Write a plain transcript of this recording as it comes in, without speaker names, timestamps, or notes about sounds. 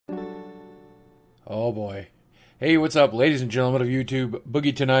Oh boy. Hey, what's up, ladies and gentlemen of YouTube?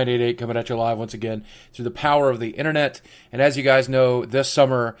 Boogie 988 coming at you live once again through the power of the internet. And as you guys know, this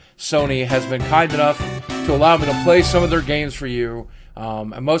summer, Sony has been kind enough to allow me to play some of their games for you.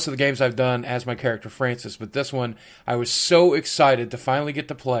 And most of the games I've done as my character Francis, but this one I was so excited to finally get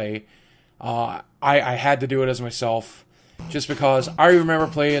to play. I had to do it as myself, just because I remember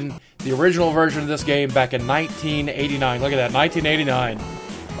playing the original version of this game back in 1989. Look at that, 1989.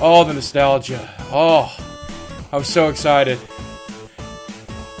 Oh, the nostalgia. Oh, I was so excited.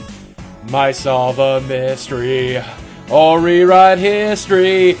 Might solve a mystery or rewrite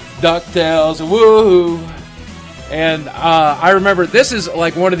history. Ducktales, woo! And I remember this is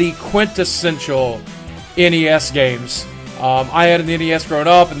like one of the quintessential NES games. I had an NES growing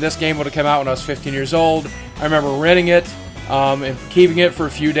up, and this game would have come out when I was 15 years old. I remember renting it and keeping it for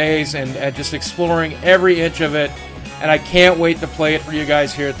a few days and just exploring every inch of it. And I can't wait to play it for you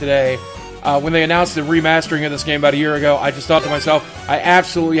guys here today. When they announced the remastering of this game about a year ago, I just thought to myself, I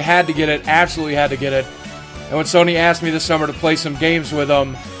absolutely had to get it, absolutely had to get it. And when Sony asked me this summer to play some games with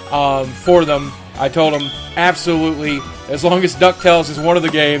them, for them, I told them, absolutely, as long as Ducktales is one of the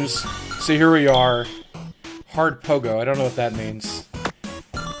games. So here we are. Hard pogo, I don't know what that means.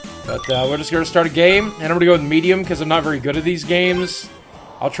 But we're just going to start a game, and I'm going to go with medium because I'm not very good at these games.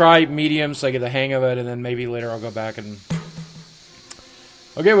 I'll try medium so I get the hang of it, and then maybe later I'll go back and...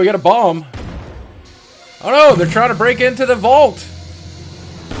 Okay, we got a bomb. Oh no, they're trying to break into the vault.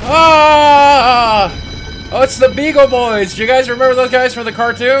 Ah! Oh, it's the Beagle Boys. Do you guys remember those guys from the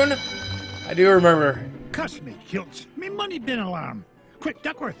cartoon? I do remember. Cuss me, Hilts. Me money bin alarm. Quick,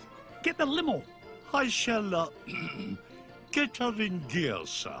 Duckworth, get the limo. I shall get her in gear,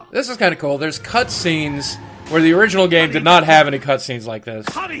 sir. This is kind of cool. There's cutscenes where the original game did not have any cutscenes like this.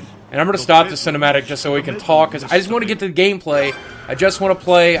 And I'm going to stop the cinematic just so we can talk, because I just want to get to the gameplay. I just want to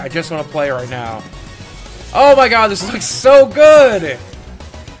play. I just want to play right now. Oh my god, this looks so good!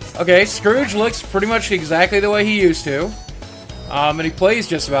 Okay, Scrooge looks pretty much exactly the way he used to. And he plays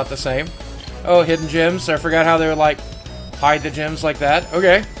just about the same. Oh, hidden gems. I forgot how they would, like, hide the gems like that.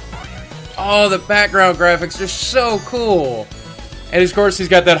 Okay. Oh, the background graphics are so cool. And of course, he's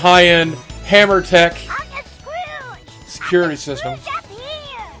got that high-end hammer tech security system.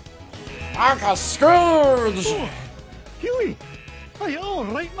 Uncle Scrooge! Oh, Huey! Are you all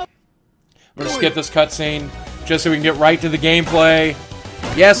right, my... We're gonna skip this cutscene just so we can get right to the gameplay.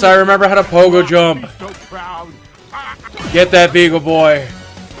 Yes, I remember how to pogo jump. Get that Beagle Boy.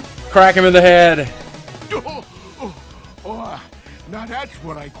 Crack him in the head. Now that's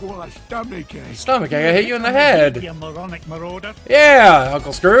what I call a stomachache. Stomachache, I hit you in the head. You moronic marauder. Yeah,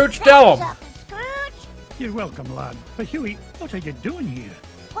 Uncle Scrooge, tell him. You're welcome, lad. But Huey, what are you doing here?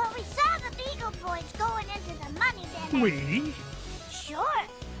 Well, we saw the Beagle Boys going into the money bin. We? Sure.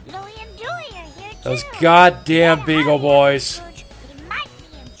 Louie and Dewey are here, too. Those goddamn Beagle Boys. We might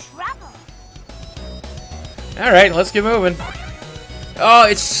be in trouble. Alright, let's get moving. Oh,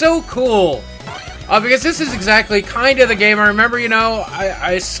 it's so cool. Because this is exactly kind of the game I remember, you know.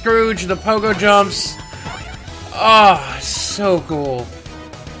 I Scrooge, the pogo jumps. Oh, so cool.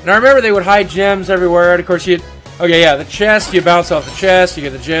 And I remember they would hide gems everywhere. And of course, okay, yeah, the chest, you bounce off the chest, you get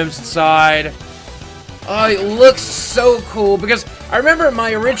the gems inside. Oh, it looks so cool. Because I remember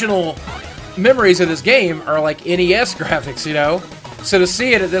my original memories of this game are like NES graphics, you know. So to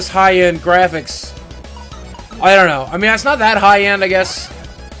see it at this high-end graphics, I don't know. I mean, it's not that high-end, I guess.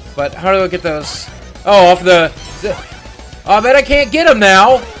 But how do I get those? Oh, off the... Oh, I bet I can't get them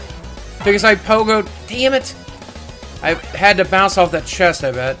now. Because I pogoed... Damn it. I had to bounce off that chest,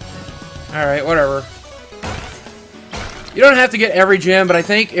 I bet. Alright, whatever. You don't have to get every gem, but I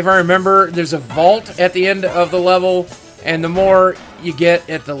think, if I remember, there's a vault at the end of the level. And the more you get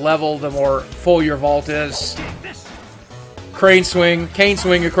at the level, the more full your vault is. Crane swing. Cane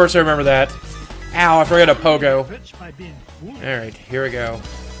swing, of course I remember that. Ow, I forgot a pogo. Alright, here we go.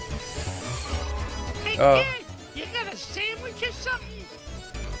 Hey, kid, you got a sandwich or something?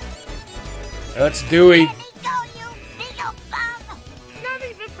 That's Dewey. Let me go, you Beagle bum. Not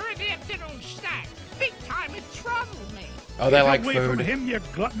even for an afternoon snack. Big time in trouble, man. Oh, they like away from food. him, you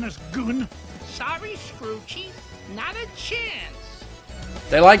gluttonous goon. Sorry, Scroochy. Not a chance.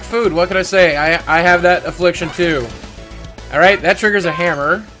 They like food, what can I say? I have that affliction too. Alright, that triggers a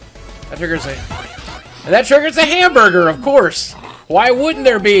hammer. That triggers a hamburger, of course. Why wouldn't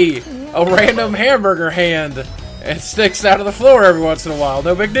there be a random hamburger hand? It sticks out of the floor every once in a while.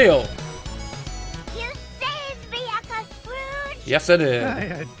 No big deal. You saved me, Uncle Scrooge. Yes, I did.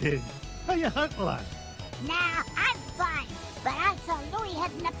 I did. How you hurt, lad? Nah, I'm fine. But I saw Louie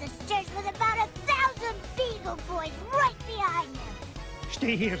heading up the stairs with about 1,000 Beagle Boys right behind him.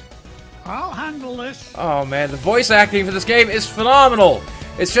 Stay here. I'll handle this. Oh man, the voice acting for this game is phenomenal.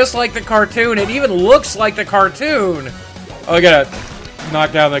 It's just like the cartoon. It even looks like the cartoon. Oh, I gotta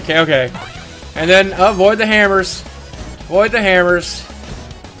knock down the... Okay. And then avoid the hammers. Avoid the hammers.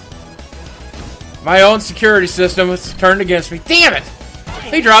 My own security system was turned against me. Damn it!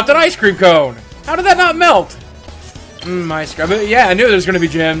 They dropped an ice cream cone. How did that not melt? Ice cream. Yeah, I knew there was going to be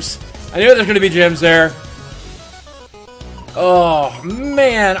gems. I knew there was going to be gems there. Oh,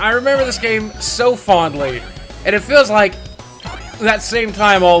 man. I remember this game so fondly. And it feels like that same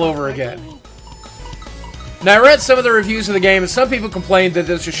time all over again. Now, I read some of the reviews of the game, and some people complained that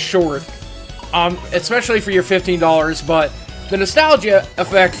this was short. Especially for your $15, but the nostalgia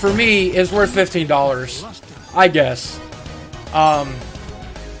effect for me is worth $15, I guess.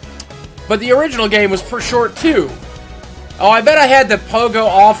 But the original game was per short too. Oh, I bet I had the pogo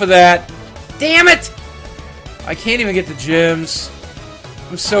off of that. Damn it! I can't even get the gems.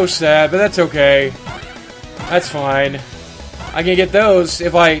 I'm so sad, but that's okay. That's fine. I can get those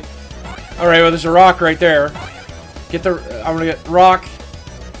if I... Alright, well, there's a rock right there. I'm gonna get rock.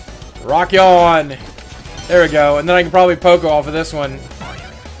 Rock yawn. There we go. And then I can probably poke off of this one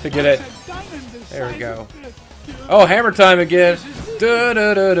to get it. There we go. Oh, hammer time again. Da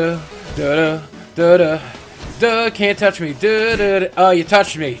da da da da da da da. Can't touch me. Da da da. Oh, you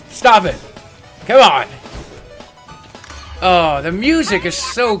touched me. Stop it. Come on. Oh, the music is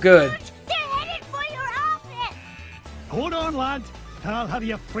so good. They're headed for your office. Hold on, lads. I'll have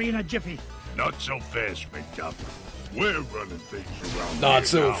you free in a jiffy. Not so fast, McDuck. We're running things around Not here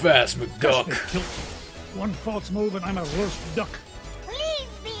so now. fast, McDuck. One false move and I'm a roast duck. Please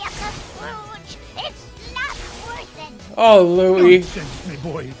be a Scrooge. It's not worth it. Oh, Louie. Nonsense, me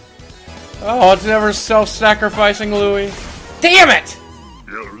boy. Oh, it's never self-sacrificing Louie. Damn it!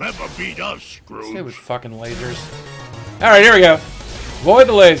 You'll never beat us, Stay Scrooge. with fucking lasers. Alright, here we go. Avoid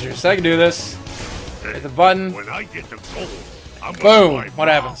the lasers. I can do this. Hit the button. When I get the gold, I'm Boom. gonna buy What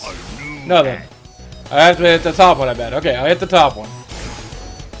Ma happens? a new Nothing. hat. I have to hit the top one, I bet. Okay, I'll hit the top one.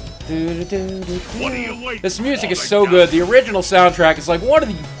 What are you waiting This music for, is so McDuck? good. The original soundtrack is like one of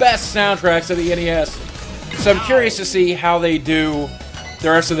the best soundtracks of the NES. So I'm curious to see how they do the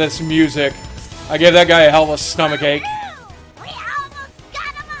rest of this music. I gave that guy a hell of a stomachache. We almost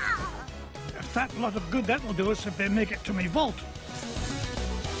got them all. A fat lot of good that'll do us if they make it to me vault.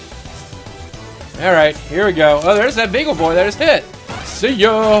 Alright, here we go. Oh, there's that Beagle boy that just hit. See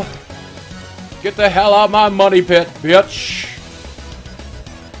ya! Get the hell out of my money pit, bitch!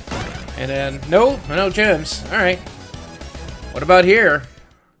 And then, no gems. Alright. What about here?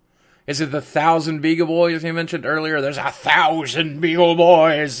 Is it the 1,000 Beagle Boys he mentioned earlier? There's 1,000 Beagle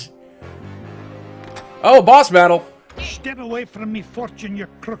Boys! Oh, boss battle! Step away from me, fortune, you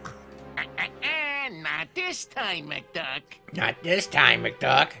crook. Not this time, McDuck. Not this time,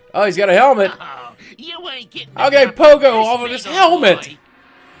 McDuck. Oh, he's got a helmet. Oh, you ain't getting Okay, enough Pogo this off of his big helmet. boy.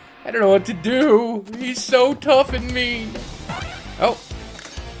 I don't know what to do. He's so tough and mean. Oh.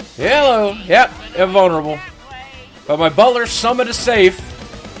 Hello. Yep, invulnerable. But my butler summoned a safe.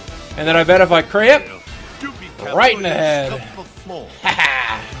 And then I bet if I cramp, Do be careful right in the or you'll head. scuff the floor.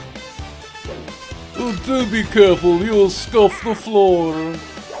 haha. Oh, do be careful, you'll scuff the floor.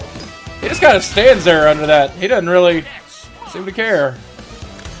 He just kind of stands there under that. He doesn't really seem to care.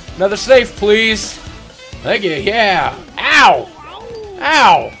 Another safe, please. Thank you, yeah. Ow!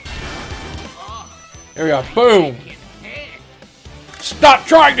 Ow! Here we go, boom. Stop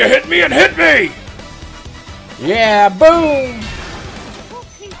trying to hit me and hit me! Yeah, boom!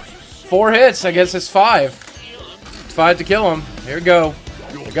 4 hits, I guess it's 5. It's 5 to kill him. Here we go.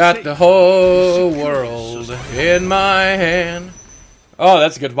 I got the whole world in my hand. Oh,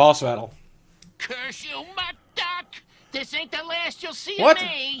 that's a good boss battle. Curse you, McDuck! This ain't the last you'll see What? of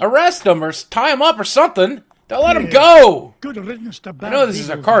me. Arrest him or tie him up or something. Don't let him Yeah. go. Good riddance to I bad know this is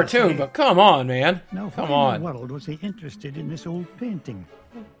a beagles, cartoon, I say. but come on, man. Now, Come why in the on. world was he interested in this old painting?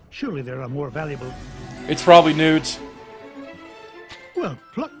 Surely there are more valuable... It's probably nudes. Well,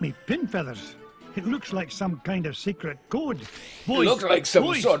 pluck me pin feathers. It looks like some kind of secret code. It looks like some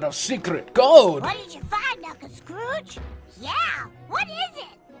boys. sort of secret code. What did you find, Uncle Scrooge? Yeah, what is it?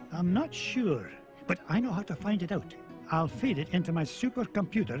 I'm not sure, but I know how to find it out. I'll feed it into my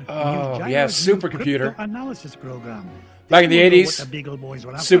supercomputer. Oh, yeah, supercomputer. Analysis program. Back in the We'll know 80s, what the Beagle Boys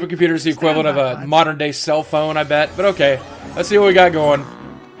were after. supercomputer is the equivalent of Stand back, a lads. modern-day cell phone, I bet. But okay, let's see what we got going.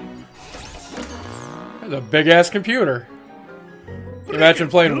 There's a big-ass computer. Can you imagine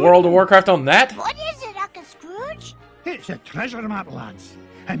playing World of Warcraft on that? What is it, Uncle Scrooge? It's a treasure map, lads.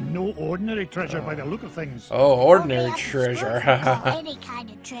 And no ordinary treasure by the look of things. Oh, ordinary Only Uncle treasure. Scrooge would call any kind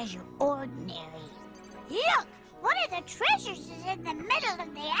of treasure ordinary. Look, one of the treasures is in the middle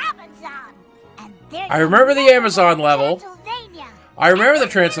of the Amazon. I remember the Amazon level. Transylvania. I remember the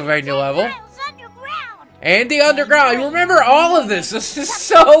Transylvania level. Miles underground. And the underground. You remember all of this. This is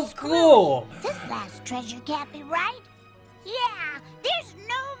so cool. This last treasure can't be right. Yeah, there's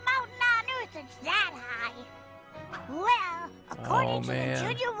no mountain on Earth that's that high. Well, according to man.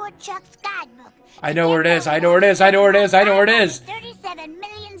 the Junior Woodchuck's guidebook, I know where it is. I know where it is. I know where it is. I know where it is. 37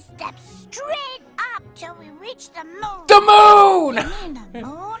 million steps straight up till we reach the moon. The moon! You mean the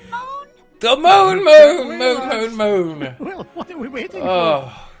moon? The moon. Well, what are we waiting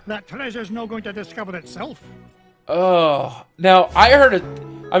Oh. for? That treasure's not going to discover itself. Oh. Now, I heard it.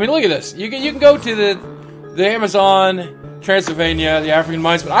 I mean, look at this. You can go to the Amazon, Transylvania, the African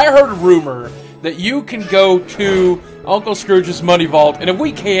mines, but I heard a rumor that you can go to Uncle Scrooge's money vault, and if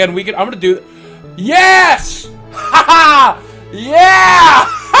we can, I'm gonna do it. Yes! Ha ha! Yeah!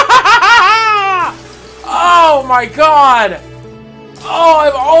 Oh my god! Oh,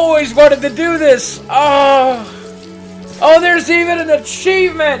 I've always wanted to do this! Oh, there's even an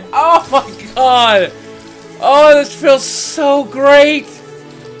achievement! Oh my god! Oh, this feels so great!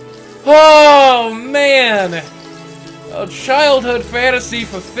 Oh, man! Oh, childhood fantasy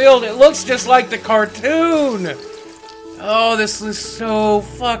fulfilled. It looks just like the cartoon! Oh, this is so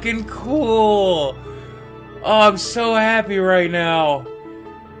fucking cool! Oh, I'm so happy right now.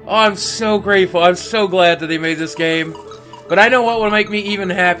 Oh, I'm so grateful. I'm so glad that they made this game. But I know what will make me even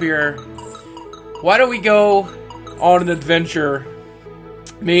happier. Why don't we go on an adventure?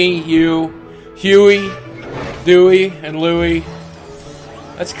 Me, you, Huey, Dewey, and Louie.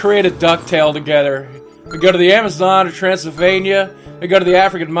 Let's create a Ducktale together. We go to the Amazon or Transylvania. We go to the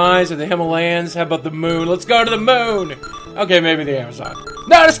African mines or the Himalayas. How about the moon? Let's go to the moon! Okay, maybe the Amazon.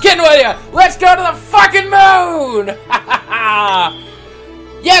 No, just kidding with you! Let's go to the fucking moon!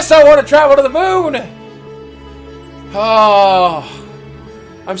 Yes, I want to travel to the moon! Oh,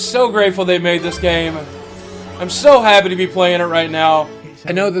 I'm so grateful they made this game. I'm so happy to be playing it right now.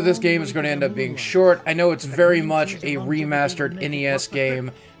 I know that this game is going to end up being short. I know it's very much a remastered NES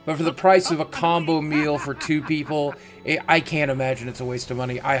game, but for the price of a combo meal for 2 people, I can't imagine it's a waste of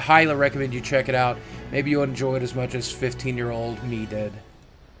money. I highly recommend you check it out. Maybe you'll enjoy it as much as 15-year-old me did.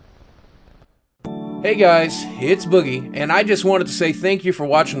 Hey guys, it's Boogie, and I just wanted to say thank you for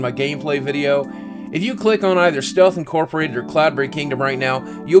watching my gameplay video. If you click on either Stealth Incorporated or Cloudberry Kingdom right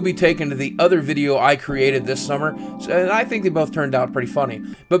now, you'll be taken to the other video I created this summer, and I think they both turned out pretty funny.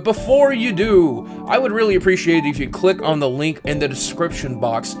 But before you do, I would really appreciate it if you click on the link in the description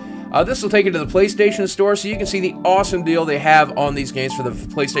box. This will take you to the PlayStation Store so you can see the awesome deal they have on these games for the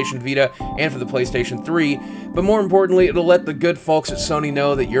PlayStation Vita and for the PlayStation 3. But more importantly, it'll let the good folks at Sony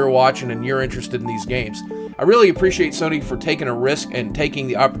know that you're watching and you're interested in these games. I really appreciate Sony for taking a risk and taking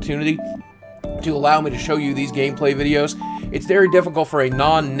the opportunity to allow me to show you these gameplay videos. It's very difficult for a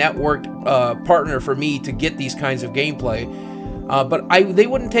non-networked partner for me to get these kinds of gameplay, but they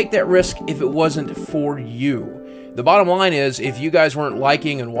wouldn't take that risk if it wasn't for you. The bottom line is, if you guys weren't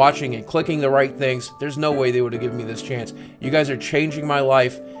liking and watching and clicking the right things, there's no way they would have given me this chance. You guys are changing my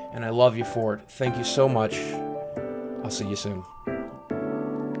life, and I love you for it. Thank you so much. I'll see you soon.